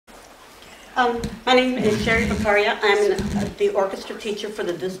My name is Sherry Baccaria. I'm the orchestra teacher for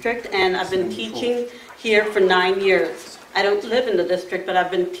the district, and I've been teaching here for 9 years. I don't live in the district, but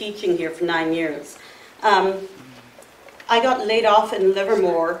I've been teaching here for 9 years. I got laid off in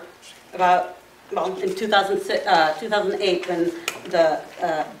Livermore in 2008 when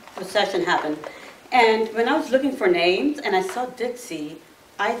the recession happened. And when I was looking for names and I saw Dixie,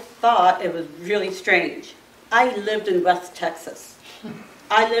 I thought it was really strange. I lived in West Texas.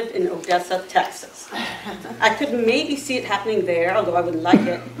 I lived in Odessa, Texas. I could maybe see it happening there, although I wouldn't like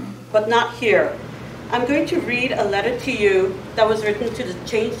it, but not here. I'm going to read a letter to you that was written to the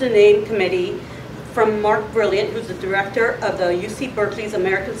Change the Name Committee from Mark Brilliant, who's the director of the UC Berkeley's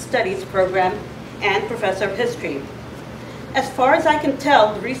American Studies program and professor of history. As far as I can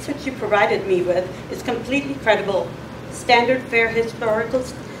tell, the research you provided me with is completely credible, standard fair historical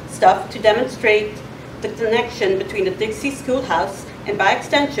stuff to demonstrate the connection between the Dixie Schoolhouse and, by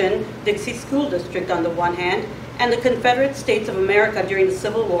extension, Dixie School District on the one hand, and the Confederate States of America during the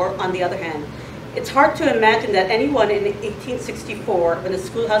Civil War on the other hand. It's hard to imagine that anyone in 1864, when the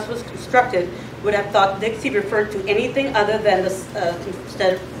schoolhouse was constructed, would have thought Dixie referred to anything other than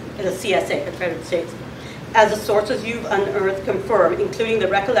the CSA, Confederate States, as the sources you've unearthed confirm, including the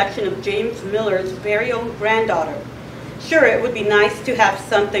recollection of James Miller's very own granddaughter. Sure, it would be nice to have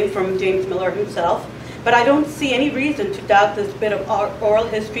something from James Miller himself, but I don't see any reason to doubt this bit of oral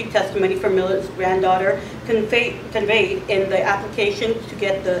history testimony from Miller's granddaughter conveyed in the application to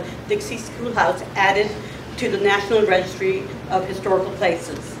get the Dixie Schoolhouse added to the National Registry of Historical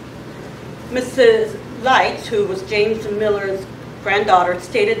Places. Mrs. Light, who was James Miller's granddaughter,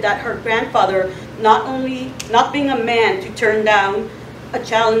 stated that her grandfather, not being a man to turn down a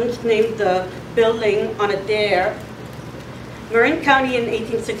challenge named the building on a dare, Marin County in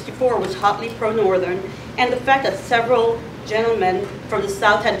 1864 was hotly pro-Northern, and the fact that several gentlemen from the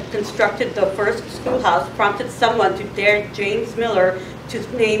South had constructed the first schoolhouse prompted someone to dare James Miller to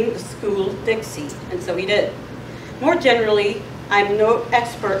name the school Dixie, and so he did. More generally, I'm no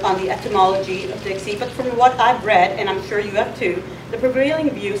expert on the etymology of Dixie, but from what I've read, and I'm sure you have too, the prevailing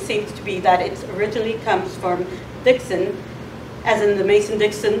view seems to be that it originally comes from Dixon, as in the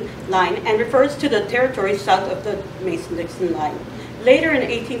Mason-Dixon line, and refers to the territory south of the Mason-Dixon line. Later in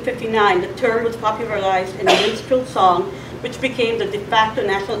 1859, the term was popularized in a minstrel song, which became the de facto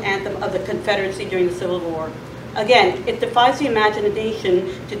national anthem of the Confederacy during the Civil War. Again, it defies the imagination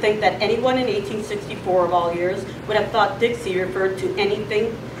to think that anyone in 1864 of all years would have thought Dixie referred to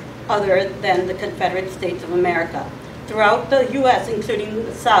anything other than the Confederate States of America. Throughout the U.S., including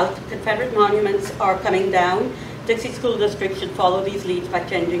the South, Confederate monuments are coming down. Dixie School District should follow these leads by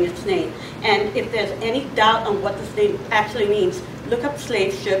changing its name. And if there's any doubt on what this name actually means, look up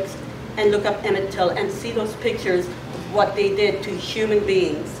slave ships and look up Emmett Till and see those pictures of what they did to human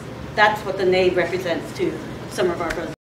beings. That's what the name represents to some of our brothers.